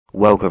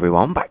Welcome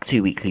everyone back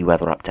to weekly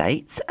weather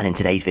updates, and in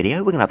today's video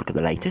we're going to have a look at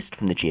the latest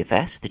from the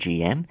GFS, the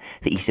GM,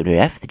 the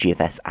ECMWF, the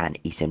GFS and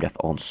ECMWF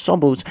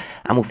Ensembles,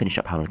 and we'll finish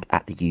up having a look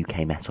at the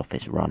UK Met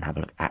Office run, have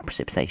a look at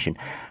precipitation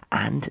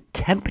and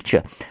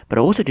temperature. But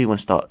I also do want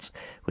to start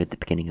with the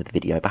beginning of the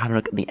video by having a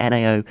look at the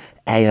NAO,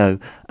 AO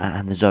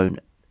and the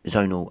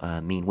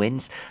zonal mean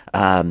winds.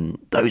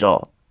 Those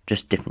are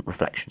just different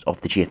reflections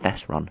of the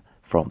GFS run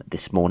from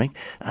this morning,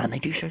 and they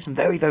do show some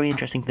very, very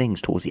interesting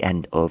things towards the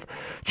end of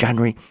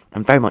January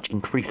and very much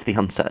increase the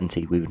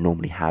uncertainty we would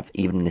normally have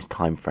even in this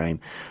time frame,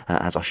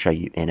 as I'll show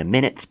you in a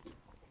minute.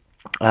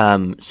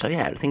 So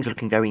yeah, things are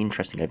looking very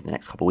interesting over the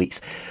next couple of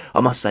weeks. I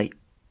must say,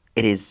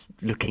 it is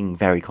looking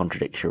very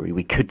contradictory.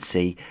 We could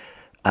see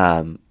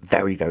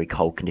very, very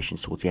cold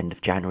conditions towards the end of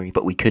January,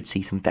 but we could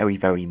see some very,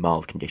 very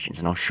mild conditions,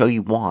 and I'll show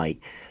you why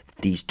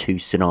these two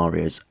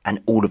scenarios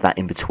and all of that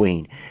in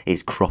between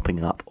is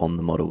cropping up on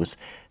the models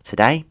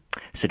today.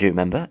 So do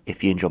remember,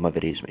 if you enjoy my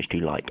videos, make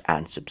sure you like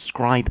and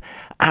subscribe,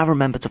 and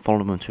remember to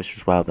follow me on Twitter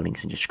as well, the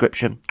link's in the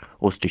description.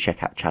 Also do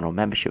check out channel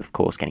membership, of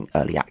course, getting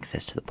early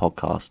access to the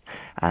podcast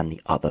and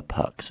the other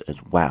perks as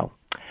well.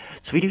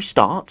 So we do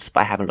start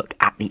by having a look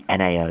at the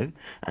NAO,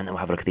 and then we'll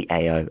have a look at the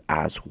AO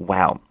as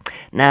well.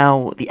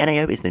 Now, the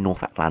NAO is the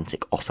North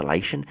Atlantic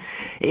Oscillation.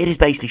 It is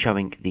basically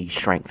showing the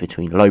strength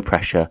between low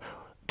pressure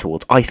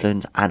towards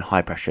Iceland and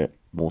high pressure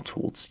more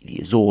towards the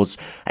Azores.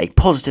 A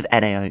positive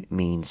NAO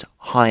means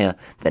higher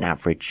than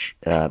average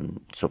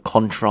sort of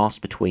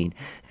contrast between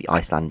the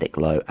Icelandic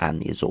low and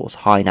the Azores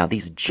high. Now,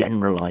 these are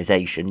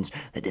generalizations.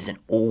 That isn't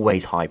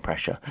always high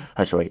pressure.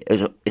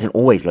 Isn't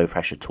always low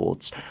pressure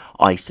towards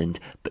Iceland,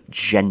 but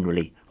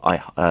generally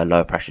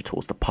lower pressure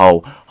towards the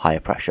pole, higher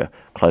pressure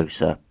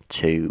closer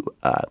to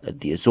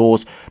the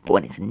Azores. But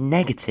when it's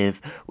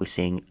negative, we're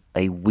seeing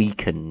a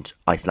weakened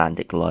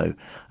Icelandic low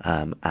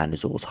and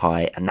Azores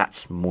high, and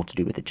that's more to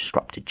do with the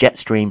disrupted jet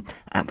stream,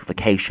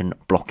 amplification,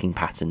 blocking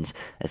patterns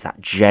as that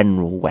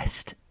general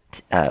west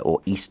or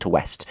east to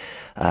west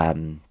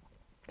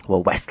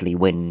westerly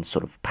wind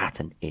sort of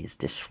pattern is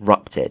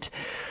disrupted.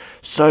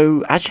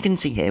 So as you can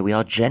see here, we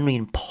are generally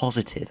in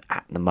positive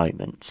at the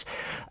moment,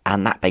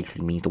 and that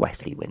basically means the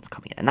westerly winds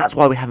coming in, and that's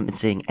why we haven't been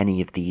seeing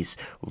any of these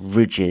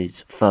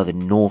ridges further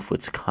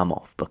northwards come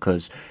off,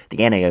 because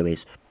the NAO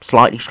is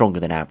slightly stronger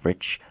than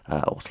average,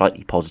 or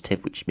slightly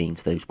positive, which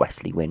means those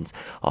westerly winds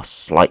are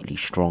slightly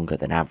stronger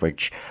than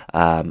average,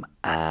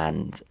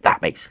 and that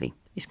basically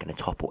is going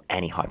to topple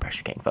any high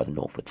pressure getting further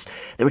northwards.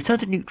 They return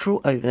to neutral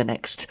over the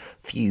next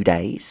few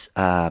days,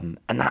 and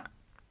that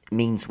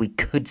means we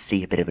could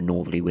see a bit of a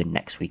northerly wind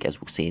next week, as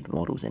we'll see in the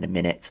models in a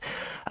minute,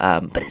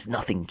 but it's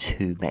nothing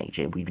too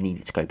major. We need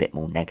it to go a bit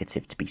more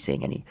negative to be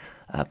seeing any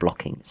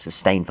blocking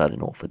sustain further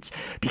northwards.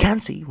 But you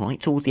can see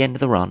right towards the end of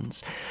the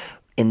runs,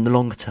 in the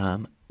longer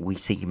term, we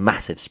see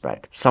massive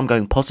spread, some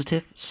going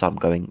positive, some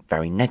going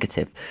very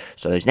negative.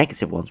 So those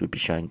negative ones would be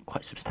showing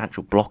quite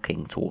substantial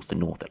blocking towards the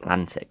North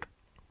Atlantic.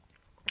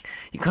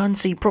 You can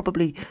see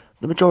probably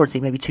the majority,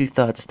 maybe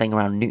 2/3, are staying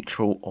around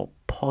neutral or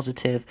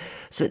positive.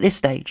 So at this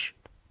stage,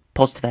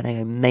 positive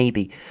NAO may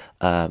be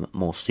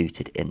more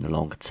suited in the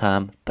longer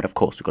term, but of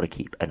course we've got to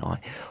keep an eye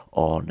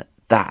on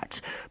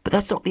that. But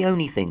that's not the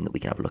only thing that we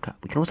can have a look at.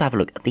 We can also have a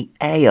look at the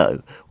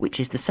AO, which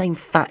is the same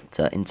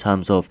factor in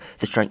terms of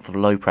the strength of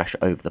low pressure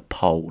over the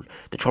pole,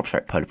 the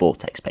tropospheric polar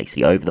vortex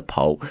basically over the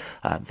pole.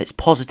 If it's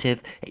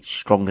positive, it's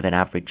stronger than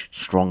average,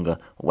 stronger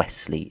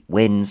westerly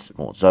winds,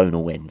 more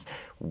zonal winds.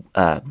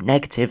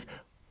 Negative,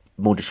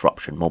 more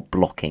disruption, more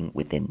blocking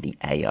within the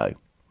AO.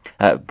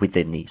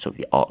 Within the sort of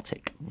the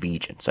Arctic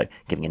region, so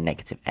giving a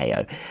negative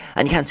AO.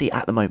 And you can see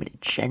at the moment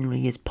it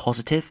generally is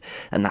positive,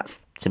 and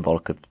that's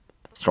symbolic of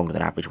stronger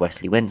than average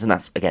westerly winds, and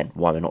that's again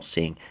why we're not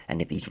seeing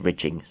any of these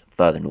ridging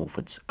further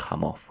northwards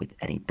come off with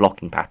any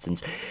blocking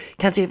patterns. You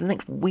can see over the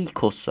next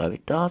week or so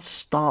it does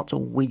start to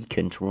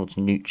weaken towards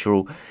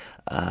neutral,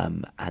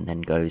 and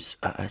then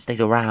stays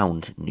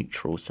around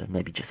neutral, so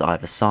maybe just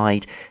either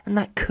side, and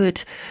that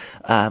could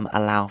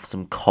allow for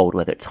some cold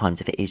weather at times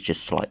if it is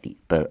just slightly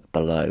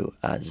below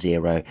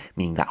zero,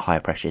 meaning that higher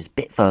pressure is a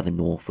bit further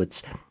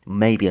northwards,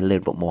 maybe a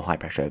little bit more high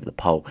pressure over the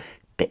pole,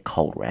 bit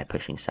colder air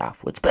pushing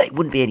southwards, but it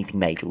wouldn't be anything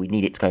major. We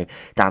need it to go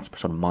down to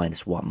sort of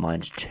 -1,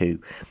 -2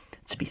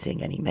 to be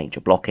seeing any major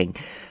blocking.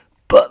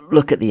 But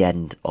look at the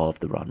end of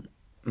the run,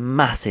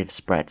 massive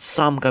spread,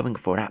 some going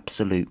for an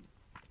absolute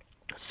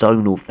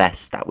zonal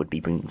fest. That would be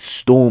bringing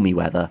stormy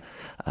weather,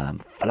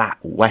 flat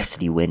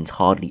westerly winds,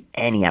 hardly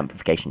any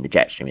amplification in the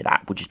jet stream of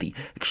that would just be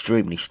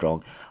extremely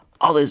strong.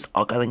 Others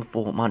are going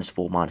for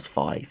 -4,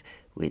 -5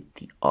 with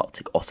the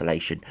Arctic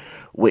Oscillation,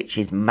 which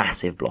is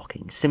massive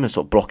blocking, similar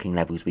sort of blocking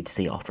levels we'd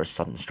see after a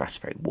sudden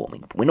stratospheric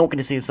warming. But we're not going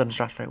to see a sudden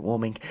stratospheric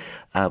warming.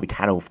 We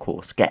can, of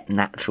course, get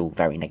natural,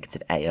 very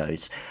negative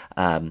AOs,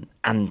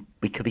 and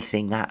we could be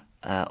seeing that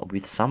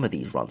with some of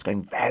these runs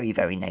going very,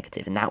 very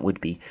negative, and that would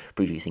be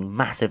producing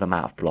massive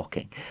amount of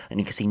blocking. And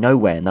you can see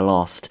nowhere in the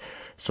last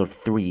sort of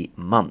 3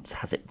 months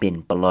has it been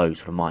below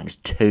sort of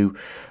 -2.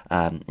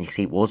 You can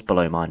see it was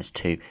below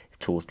 -2.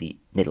 towards the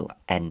middle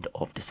end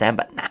of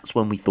December. And that's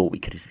when we thought we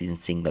could have been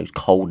seeing those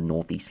cold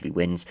northeasterly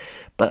winds,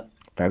 but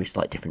very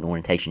slight different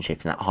orientation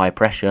shifts in that high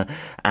pressure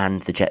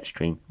and the jet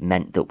stream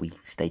meant that we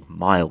stayed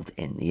mild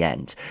in the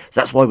end.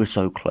 So that's why we're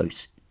so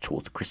close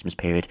towards the Christmas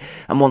period,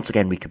 and once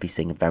again we could be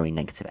seeing a very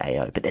negative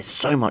AO, but there's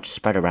so much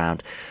spread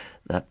around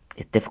that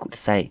it's difficult to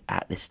say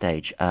at this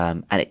stage,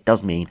 and it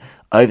does mean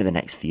over the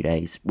next few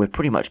days we're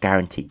pretty much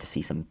guaranteed to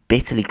see some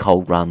bitterly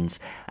cold runs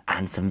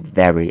and some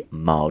very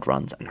mild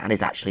runs, and that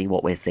is actually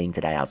what we're seeing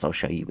today, as I'll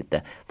show you with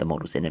the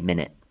models in a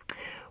minute.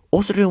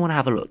 Also do want to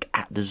have a look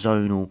at the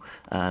zonal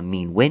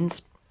mean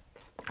winds.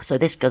 So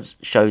this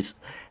shows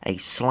a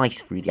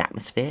slice through the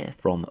atmosphere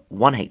from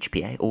 1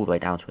 HPA all the way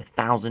down to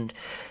 1000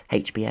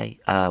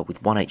 HPA,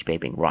 with 1 HPA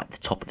being right at the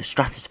top of the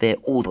stratosphere,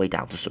 all the way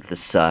down to sort of the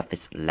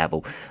surface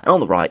level. And on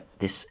the right,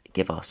 this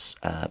gives us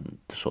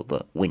sort of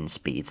the wind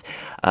speeds.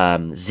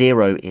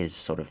 0 is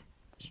sort of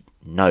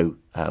no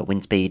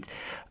wind speed,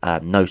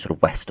 no sort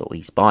of west or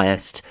east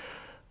biased.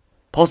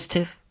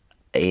 Positive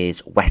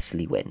is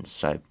westerly winds,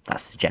 so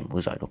that's the general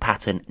zonal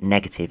pattern.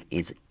 Negative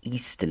is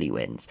easterly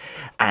winds,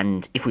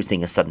 and if we're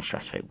seeing a sudden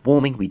stratospheric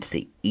warming, we'd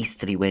see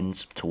easterly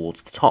winds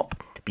towards the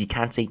top, but you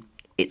can see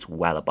it's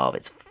well above.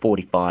 It's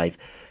 45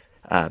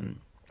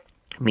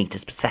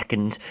 meters per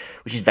second,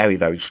 which is very,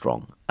 very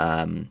strong.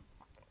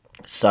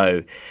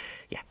 So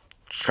yeah,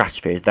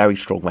 stratosphere is very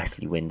strong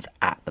westerly winds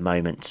at the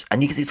moment,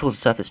 and you can see towards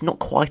the surface not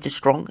quite as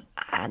strong,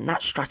 and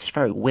that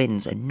stratospheric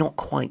winds are not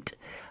quite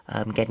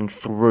getting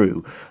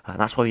through.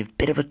 That's why we have a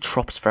bit of a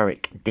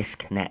tropospheric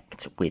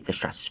disconnect with the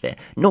stratosphere.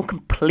 Not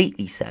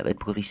completely severed,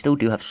 because we still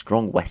do have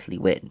strong westerly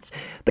winds,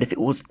 but if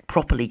it was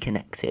properly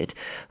connected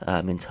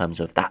in terms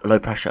of that low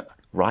pressure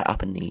right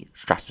up in the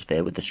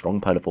stratosphere with the strong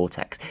polar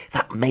vortex, if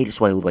that made its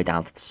way all the way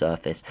down to the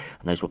surface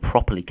and those were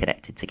properly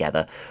connected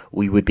together,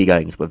 we would be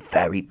going into a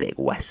very big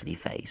westerly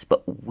phase,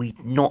 but we're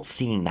not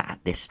seeing that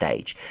at this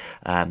stage.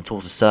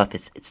 Towards the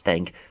surface, it's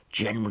staying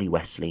generally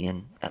westerly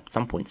and at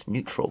some points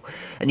neutral,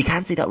 and you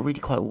can see that really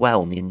quite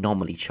well on the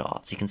anomaly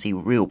charts. You can see a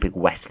real big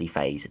westerly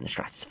phase in the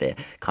stratosphere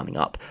coming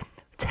up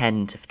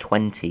 10 to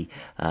 20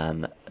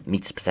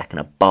 meters per second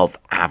above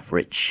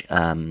average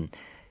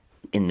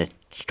in the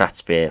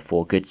stratosphere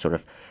for a good sort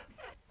of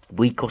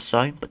week or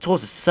so, but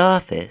towards the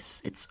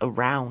surface it's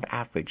around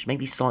average,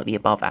 maybe slightly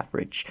above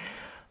average.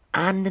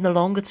 And in the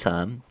longer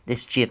term,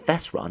 this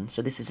GFS run,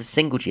 so this is a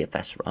single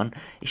GFS run,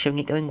 is showing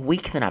it going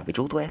weaker than average,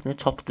 all the way up in the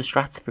top of the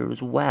stratosphere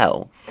as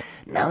well.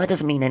 Now, that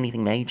doesn't mean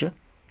anything major.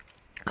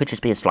 Could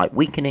just be a slight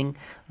weakening,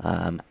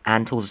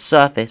 and towards the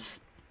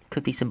surface,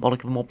 could be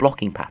symbolic of a more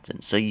blocking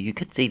pattern. So you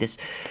could see this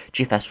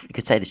GFS, you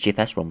could say this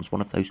GFS run was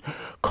one of those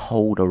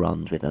colder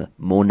runs with a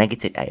more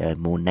negative AO,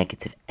 more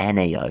negative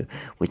NAO,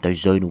 with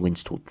those zonal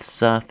winds towards the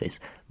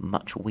surface,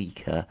 much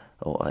weaker,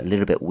 or a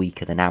little bit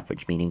weaker than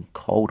average, meaning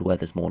cold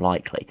weather's more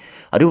likely.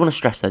 I do want to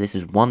stress though, this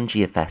is one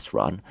GFS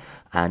run,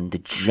 and the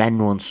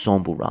general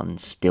ensemble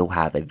runs still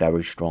have a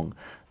very strong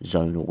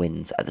zonal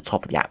winds at the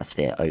top of the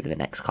atmosphere over the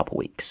next couple of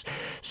weeks.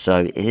 So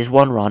it is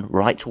one run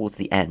right towards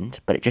the end,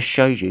 but it just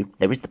shows you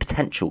there is the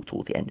potential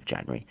towards the end of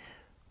January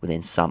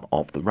within some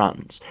of the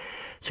runs.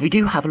 So we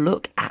do have a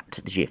look at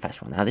the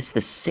GFS run. Now this is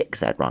the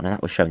 6Z run, and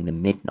that was showing the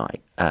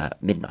midnight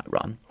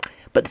run,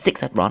 but the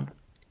 6Z run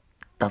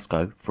does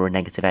go for a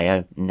negative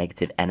AO,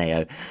 negative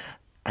NAO,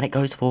 and it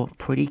goes for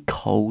pretty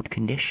cold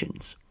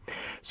conditions.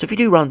 So if you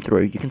do run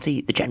through, you can see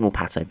the general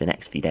pattern over the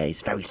next few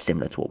days, very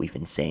similar to what we've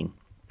been seeing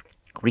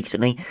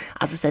recently.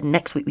 As I said,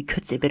 next week we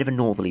could see a bit of a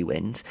northerly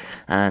wind,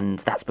 and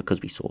that's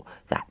because we saw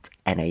that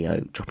NAO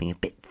dropping a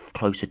bit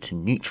closer to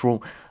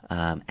neutral,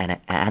 and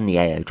the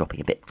AO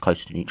dropping a bit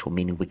closer to neutral,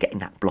 meaning we're getting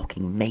that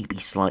blocking maybe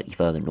slightly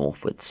further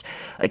northwards.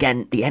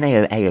 Again, the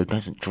NAO-AO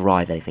doesn't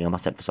drive anything, I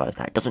must emphasise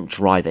that. It doesn't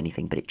drive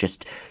anything, but it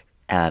just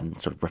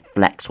sort of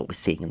reflects what we're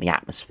seeing in the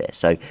atmosphere.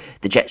 So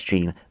the jet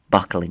stream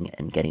buckling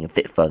and getting a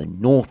bit further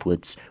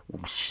northwards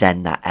will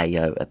send that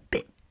AO a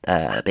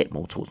bit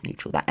more towards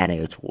neutral, that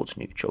NAO towards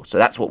neutral. So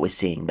that's what we're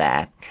seeing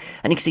there.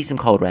 And you can see some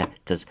cold air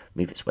does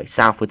move its way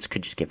southwards,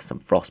 could just give us some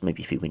frost,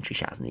 maybe a few wintry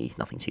showers in the east,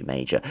 nothing too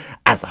major,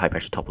 as the high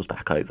pressure topples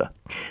back over.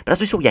 But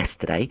as we saw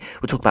yesterday,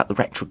 we'll talk about the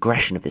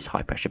retrogression of this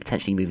high pressure,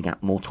 potentially moving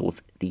out more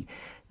towards the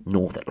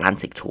North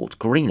Atlantic, towards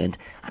Greenland.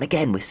 And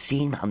again, we're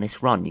seeing that on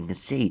this run. You can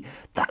see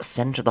that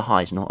centre of the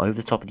high is not over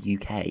the top of the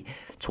UK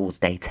towards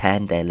day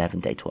 10, day 11,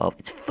 day 12.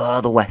 It's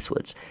further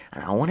westwards.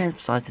 And I want to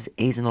emphasise this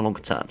is in the longer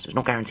term, so it's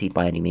not guaranteed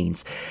by any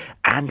means.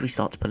 And we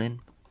start to pull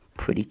in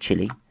pretty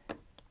chilly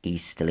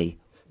easterly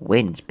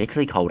winds,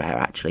 bitterly cold air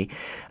actually,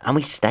 and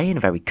we stay in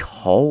a very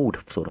cold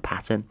sort of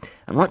pattern,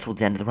 and right towards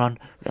the end of the run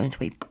we're going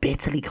to a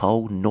bitterly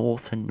cold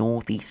north and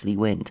northeasterly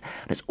wind,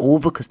 and it's all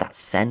because that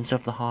centre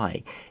of the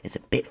high is a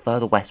bit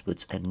further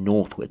westwards and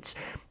northwards.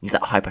 Means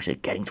that high pressure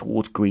getting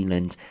towards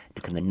Greenland,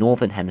 looking the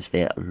northern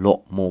hemisphere, a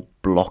lot more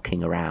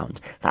blocking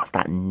around. That's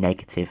that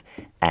negative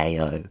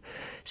AO.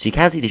 So you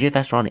can see the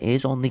GFS run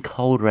is on the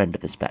colder end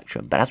of the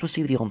spectrum, but as we'll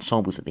see with the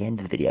ensembles at the end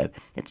of the video,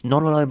 it's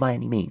not alone by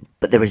any means.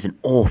 But there is an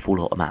awful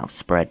lot amount of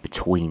spread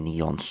between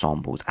the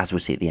ensembles, as we'll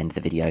see at the end of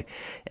the video.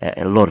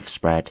 A lot of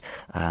spread,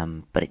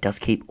 but it does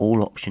keep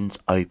all options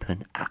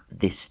open at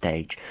this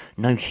stage.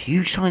 No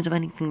huge signs of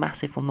anything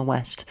massive from the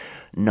west,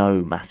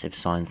 no massive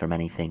signs from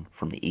anything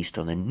from the east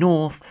or the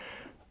north.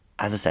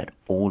 As I said,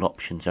 all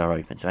options are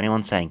open. So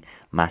anyone saying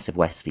massive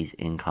westerlies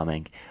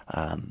incoming,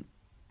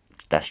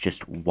 that's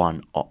just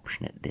one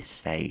option at this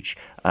stage.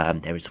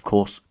 There is, of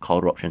course,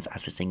 colder options,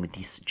 as we're seeing with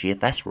this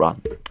GFS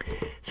run. So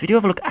if you do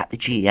have a look at the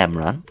GEM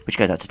run, which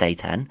goes out to day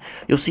 10,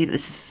 you'll see that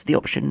this is the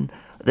option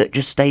that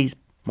just stays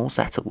more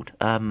settled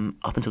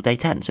up until day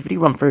 10. So if you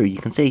do run through, you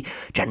can see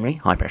generally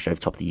high pressure over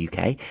the top of the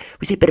UK.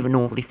 We see a bit of a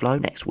northerly flow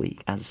next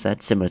week, as I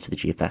said, similar to the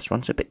GFS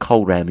run, so a bit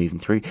cold air moving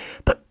through,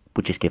 but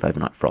would just give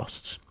overnight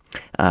frosts,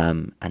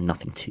 and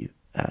nothing too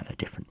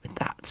different with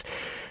that.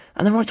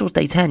 And then right towards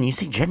day 10, you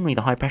see generally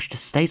the high pressure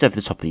just stays over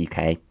the top of the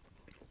UK.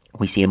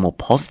 We see a more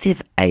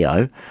positive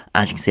AO,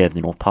 as you can see over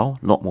the North Pole,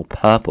 a lot more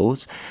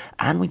purples,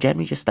 and we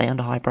generally just stay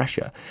under high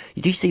pressure.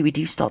 You do see we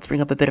do start to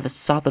bring up a bit of a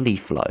southerly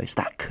flow, so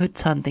that could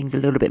turn things a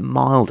little bit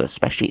milder,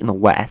 especially in the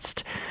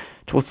west.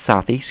 Towards the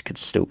southeast could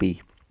still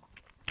be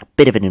a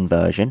bit of an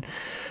inversion.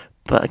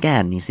 But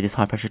again, you see this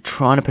high pressure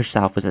trying to push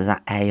southwards as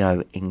that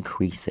AO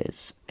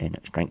increases in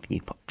strength.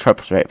 The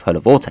tropospheric polar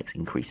vortex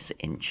increases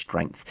in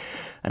strength.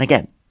 And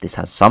again, this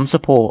has some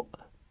support,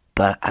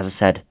 but as I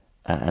said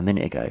a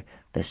minute ago,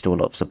 there's still a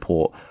lot of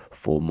support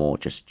for more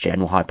just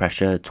general high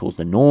pressure towards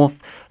the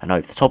north and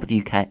over the top of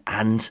the UK,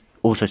 and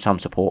also some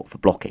support for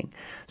blocking.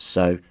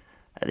 So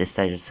at this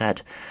stage, as I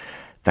said,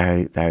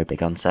 very, very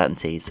big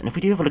uncertainties. And if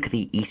we do have a look at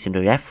the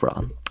ECMWF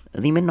run,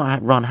 the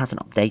midnight run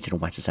hasn't updated on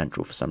Western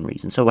Central for some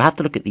reason, so we'll have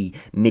to look at the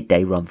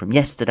midday run from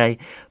yesterday,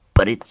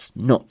 but it's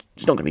not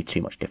going to be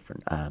too much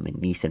different. The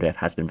ECMWF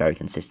has been very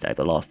consistent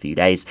over the last few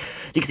days.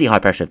 You can see high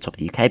pressure over the top of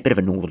the UK, a bit of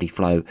a northerly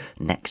flow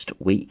next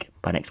week,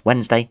 by next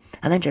Wednesday,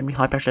 and then generally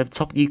high pressure over the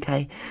top of the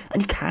UK,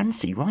 and you can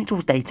see right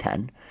towards day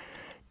 10,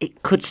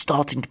 it could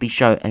starting to be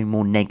show a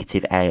more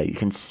negative AO. You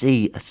can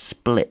see a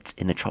split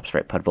in the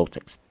tropospheric polar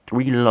vortex.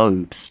 3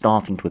 lobes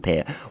starting to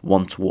appear,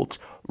 one towards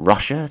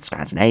Russia,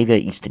 Scandinavia,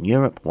 Eastern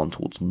Europe, one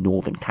towards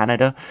northern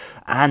Canada,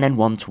 and then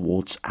one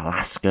towards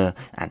Alaska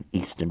and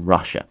eastern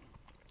Russia.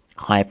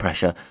 Higher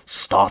pressure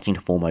starting to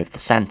form over the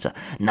centre.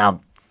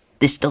 Now,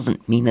 this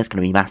doesn't mean there's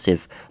going to be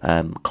massive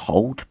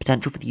cold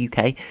potential for the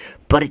UK,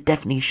 but it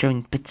definitely is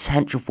showing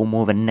potential for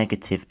more of a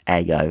negative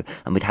AO,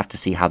 and we'd have to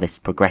see how this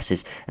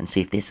progresses and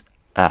see if this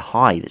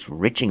high that's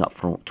ridging up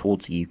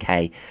towards the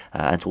UK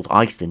and towards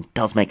Iceland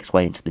does make its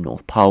way into the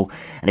North Pole.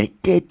 And if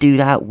it did do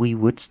that, we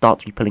would start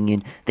to be pulling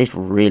in this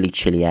really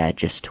chilly air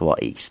just to our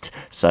east.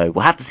 So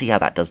we'll have to see how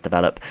that does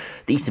develop.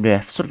 The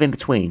ECMWF sort of in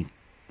between,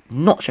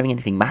 not showing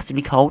anything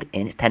massively cold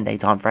in its 10-day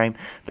time frame,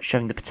 but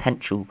showing the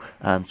potential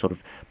sort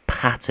of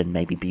pattern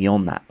maybe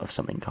beyond that of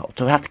something cold.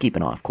 So we'll have to keep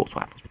an eye, of course,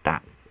 what happens with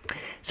that.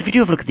 So if you do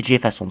have a look at the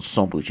GFS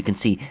Ensembles, you can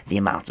see the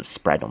amount of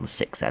spread on the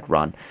 6Z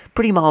run.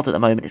 Pretty mild at the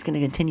moment. It's going to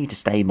continue to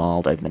stay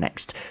mild over the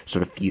next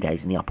sort of few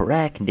days in the upper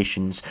air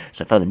conditions.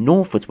 So further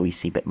northwards where we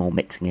see a bit more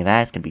mixing of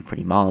air, it's going to be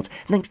pretty mild.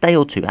 The next day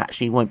or two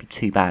actually won't be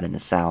too bad in the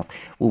south.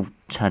 We'll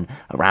turn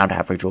around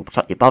average or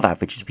slightly above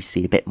average as we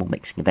see a bit more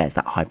mixing of air as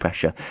that high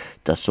pressure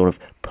does sort of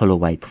pull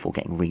away before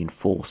getting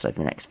reinforced over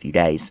the next few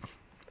days.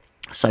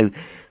 So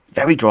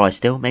very dry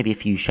still, maybe a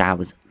few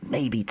showers,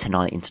 maybe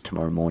tonight into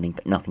tomorrow morning,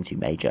 but nothing too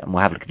major. And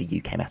we'll have a look at the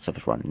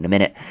UKMO run in a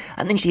minute.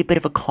 And then you see a bit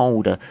of a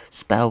colder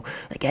spell.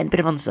 Again, a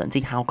bit of uncertainty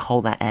how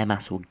cold that air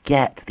mass will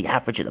get. The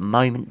average at the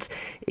moment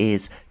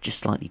is just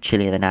slightly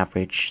chillier than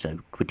average, so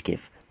could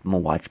give more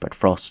widespread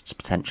frosts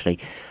potentially.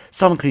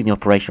 Some, including the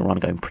operational run,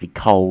 are going pretty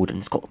cold, and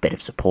it's got a bit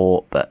of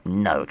support, but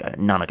none are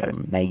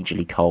going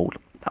majorly cold.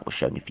 That was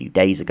showing a few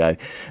days ago.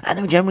 And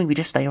then generally we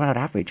just stay around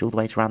average all the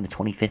way to around the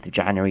 25th of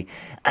January.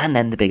 And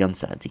then the big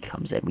uncertainty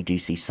comes in. We do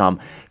see some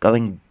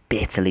going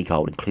bitterly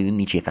cold, including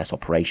the GFS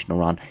Operational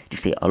Run. You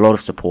see a lot of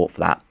support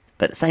for that.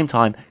 But at the same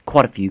time,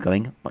 quite a few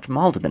going much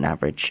milder than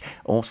average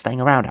or staying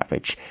around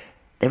average.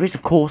 There is,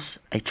 of course,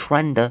 a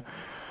trend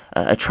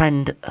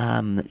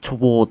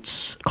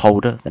towards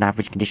colder than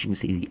average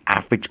conditions. You see the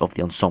average of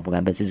the ensemble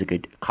members is a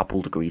good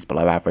couple degrees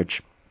below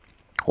average,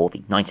 or the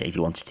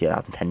 1981 to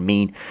 2010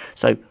 mean.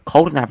 So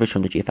colder than average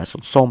from the GFS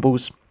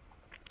Ensembles.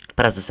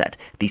 But as I said,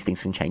 these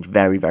things can change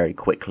very, very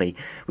quickly.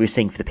 We were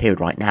seeing for the period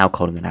right now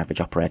colder than average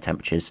upper air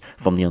temperatures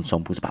from the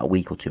ensembles about a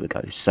week or two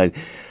ago. So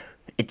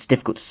it's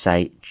difficult to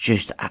say.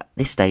 Just at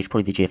this stage,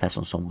 probably the GFS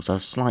Ensembles are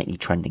slightly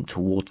trending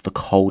towards the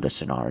colder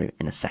scenario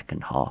in the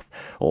second half,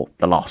 or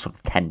the last sort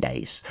of 10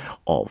 days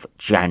of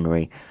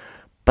January.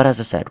 But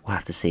as I said, we'll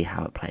have to see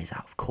how it plays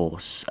out, of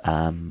course.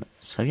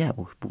 So yeah,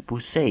 we'll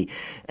see.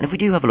 And if we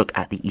do have a look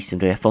at the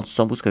ECMWF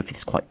Ensembles, go through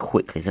this quite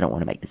quickly, as I don't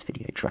want to make this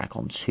video drag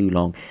on too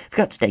long. If we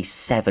go up to day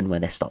 7, where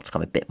there starts to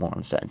come a bit more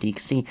uncertainty, you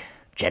can see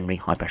generally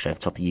high pressure over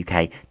the top of the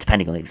UK,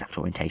 depending on the exact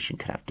orientation,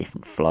 could have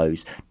different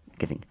flows,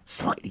 giving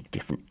slightly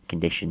different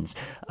conditions.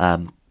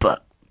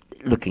 But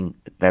looking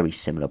very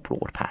similar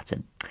broad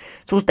pattern.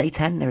 Towards day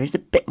 10, there is a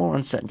bit more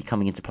uncertainty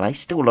coming into play.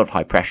 Still a lot of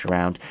high pressure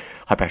around,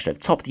 high pressure at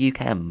the top of the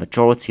UK, and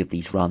majority of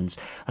these runs.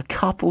 A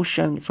couple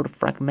showing it sort of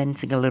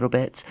fragmenting a little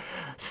bit.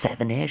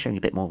 7 here showing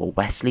a bit more of a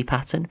westerly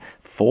pattern.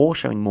 4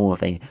 showing more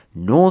of a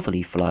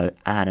northerly flow,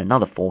 and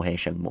another 4 here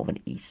showing more of an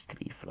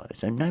easterly flow.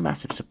 So no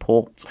massive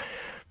support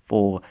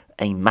for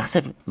a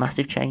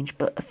massive change,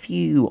 but a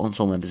few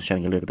ensemble members are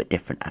showing a little bit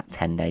different at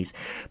 10 days.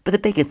 But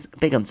the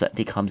big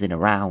uncertainty comes in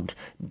around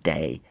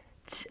day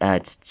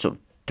sort of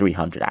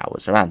 300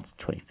 hours, around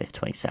 25th,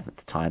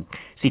 27th time.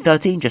 See,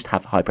 13 just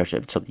have high pressure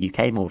over the top of the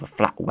UK, more of a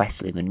flat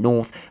westerly in the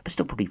north, but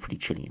still probably pretty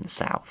chilly in the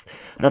south.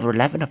 Another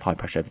 11 have high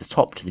pressure over the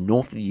top to the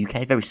north of the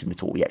UK, very similar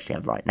to what we actually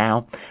have right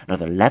now.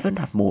 Another 11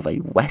 have more of a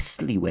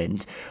westerly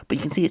wind, but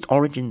you can see its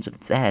origins of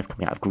theirs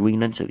coming out of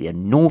Greenland, so it'll be a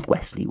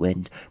northwesterly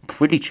wind,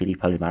 pretty chilly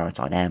polar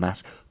maritime air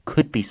mass.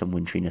 Could be some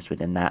winteriness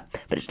within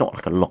that, but it's not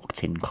like a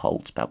locked-in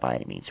cold spell by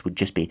any means. It would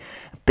just be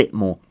a bit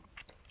more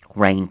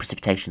rain,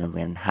 precipitation than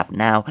we have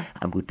now,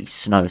 and would be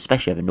snow,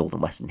 especially over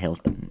northern western hills,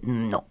 but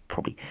not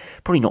probably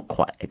not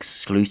quite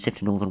exclusive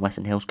to northern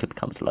western hills. Could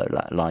become to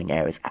low-lying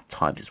areas at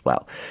times as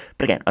well.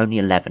 But again, only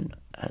 11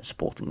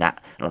 supporting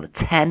that. Another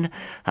 10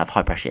 have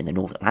high pressure in the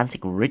North Atlantic,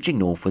 ridging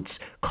northwards,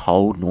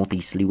 cold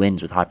northeasterly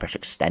winds with high pressure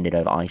extended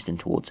over Iceland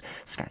towards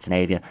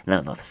Scandinavia, and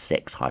another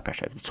 6 high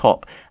pressure over the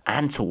top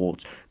and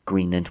towards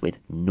Greenland with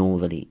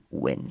northerly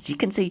winds. You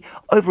can see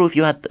overall, if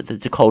you had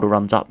the colder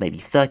runs up, maybe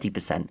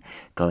 30%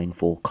 going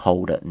for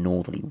colder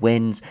northerly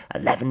winds,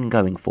 11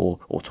 going for,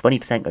 or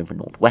 20% going for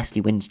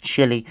northwesterly winds,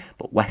 chilly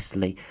but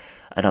westerly,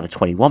 another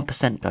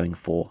 21% going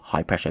for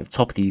high pressure over the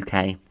top of the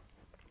UK,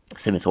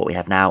 similar to what we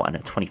have now, and a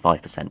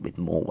 25% with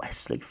more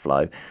westerly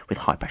flow, with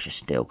high pressure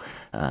still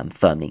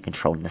firmly in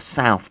control in the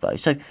south though.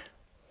 So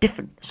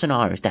different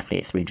scenarios definitely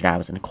at 300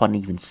 hours, and quite an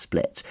even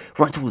split.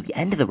 Right towards the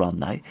end of the run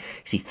though, you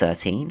see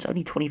 13's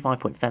only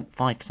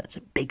 25.5%,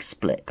 so big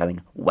split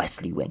going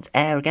westerly winds.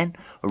 Air again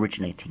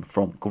originating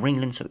from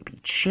Greenland, so it would be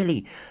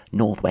chilly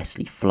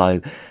northwesterly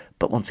flow,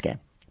 but once again,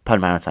 polar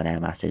maritime air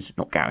masses,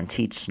 not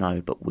guaranteed snow,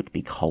 but would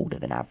be colder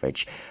than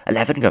average.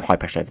 11 go high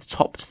pressure over the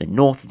top to the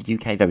north of the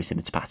UK, very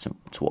similar to pattern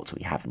to what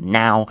we have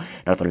now.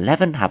 Another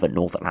 11 have a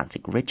North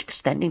Atlantic ridge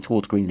extending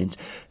towards Greenland,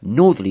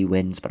 northerly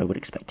winds, but I would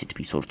expect it to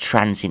be sort of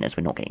transient as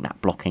we're not getting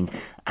that blocking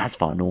as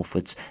far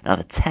northwards.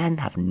 Another 10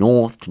 have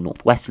north to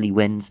northwesterly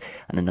winds,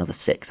 and another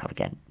 6 have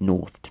again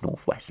north to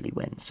northwesterly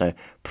winds. So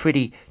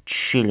pretty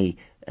chilly,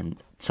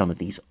 and some of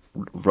these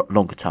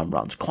longer term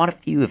runs, quite a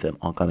few of them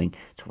are going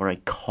to a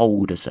very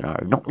colder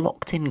scenario, not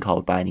locked in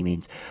cold by any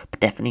means, but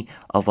definitely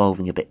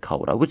evolving a bit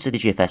cold. I would say the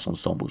GFS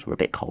Ensembles were a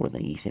bit colder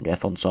than the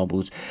ECMWF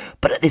Ensembles,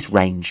 but at this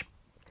range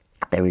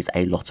there is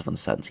a lot of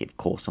uncertainty, of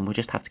course, and we'll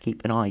just have to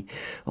keep an eye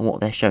on what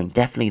they're showing.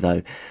 Definitely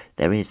though,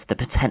 there is the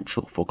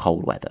potential for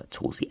cold weather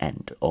towards the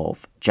end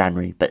of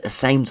January, but at the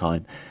same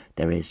time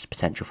there is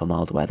potential for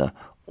milder weather,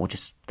 or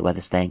just the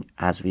weather staying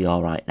as we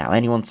are right now.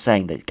 Anyone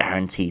saying that it's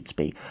guaranteed to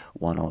be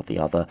one or the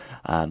other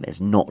is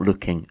not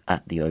looking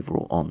at the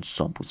overall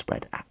ensemble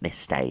spread at this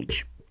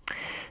stage.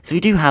 So we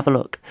do have a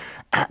look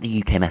at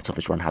the UK Met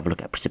Office run, have a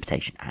look at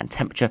precipitation and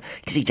temperature.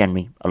 You can see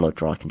generally a lot of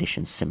dry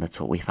conditions similar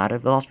to what we've had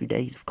over the last few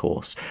days, of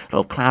course. A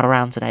lot of cloud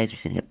around today, as we've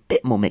seen a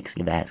bit more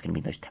mixing of air. It's going to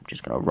mean those temperatures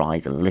are going to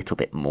rise a little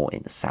bit more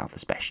in the south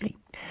especially.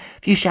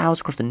 A few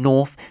showers across the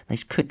north.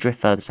 These could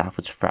drift further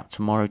southwards throughout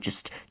tomorrow,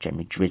 just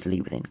generally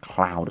drizzly within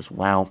cloud as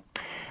well.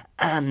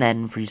 And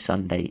then through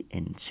Sunday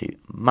into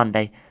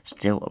Monday,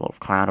 still a lot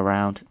of cloud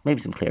around, maybe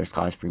some clearer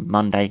skies through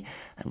Monday,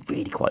 and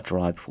really quite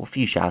dry before a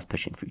few showers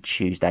pushing through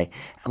Tuesday.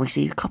 And we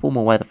see a couple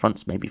more weather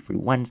fronts maybe through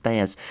Wednesday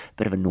as a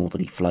bit of a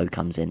northerly flow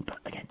comes in, but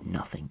again,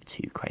 nothing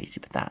too crazy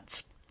with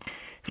that.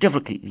 If you have a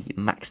look at the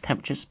max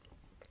temperatures,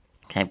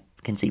 okay,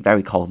 you can see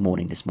very cold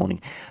morning this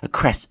morning,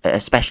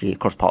 especially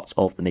across parts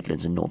of the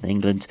Midlands and Northern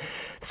England.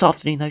 This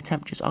afternoon, though,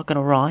 temperatures are going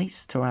to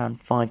rise to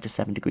around 5 to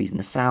 7 degrees in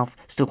the south.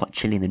 Still quite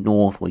chilly in the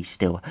north,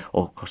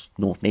 or across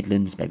North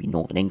Midlands, maybe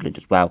Northern England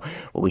as well,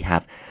 where we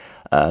have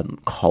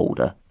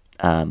colder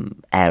air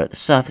at the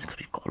surface because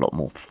we've got a lot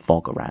more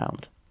fog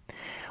around.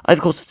 Over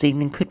the course of this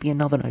evening, could be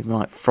another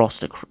overnight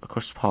frost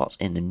across parts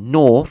in the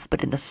north,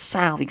 but in the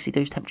south, you can see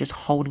those temperatures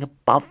holding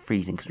above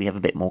freezing because we have a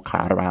bit more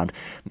cloud around.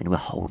 I mean, we're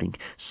holding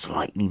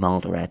slightly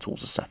milder air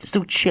towards the surface.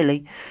 Still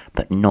chilly,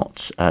 but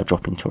not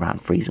dropping to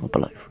around freezing or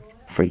below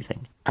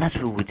freezing. And as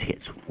we would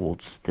get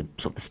towards the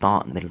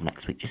start and the middle of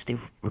next week, just a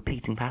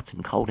repeating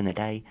pattern, cold in the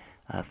day,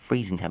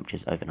 freezing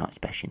temperatures overnight,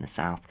 especially in the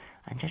south,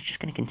 and just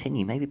going to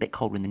continue, maybe a bit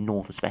colder in the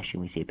north, especially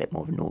when we see a bit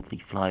more of a northerly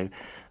flow,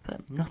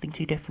 but nothing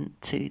too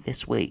different to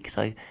this week.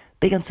 So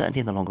big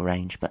uncertainty in the longer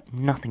range, but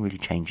nothing really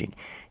changing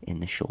in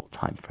the short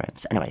time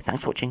frames. Anyway,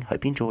 thanks for watching,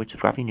 hope you enjoyed,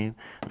 subscribe if you're new,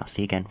 and I'll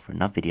see you again for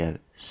another video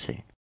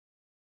soon.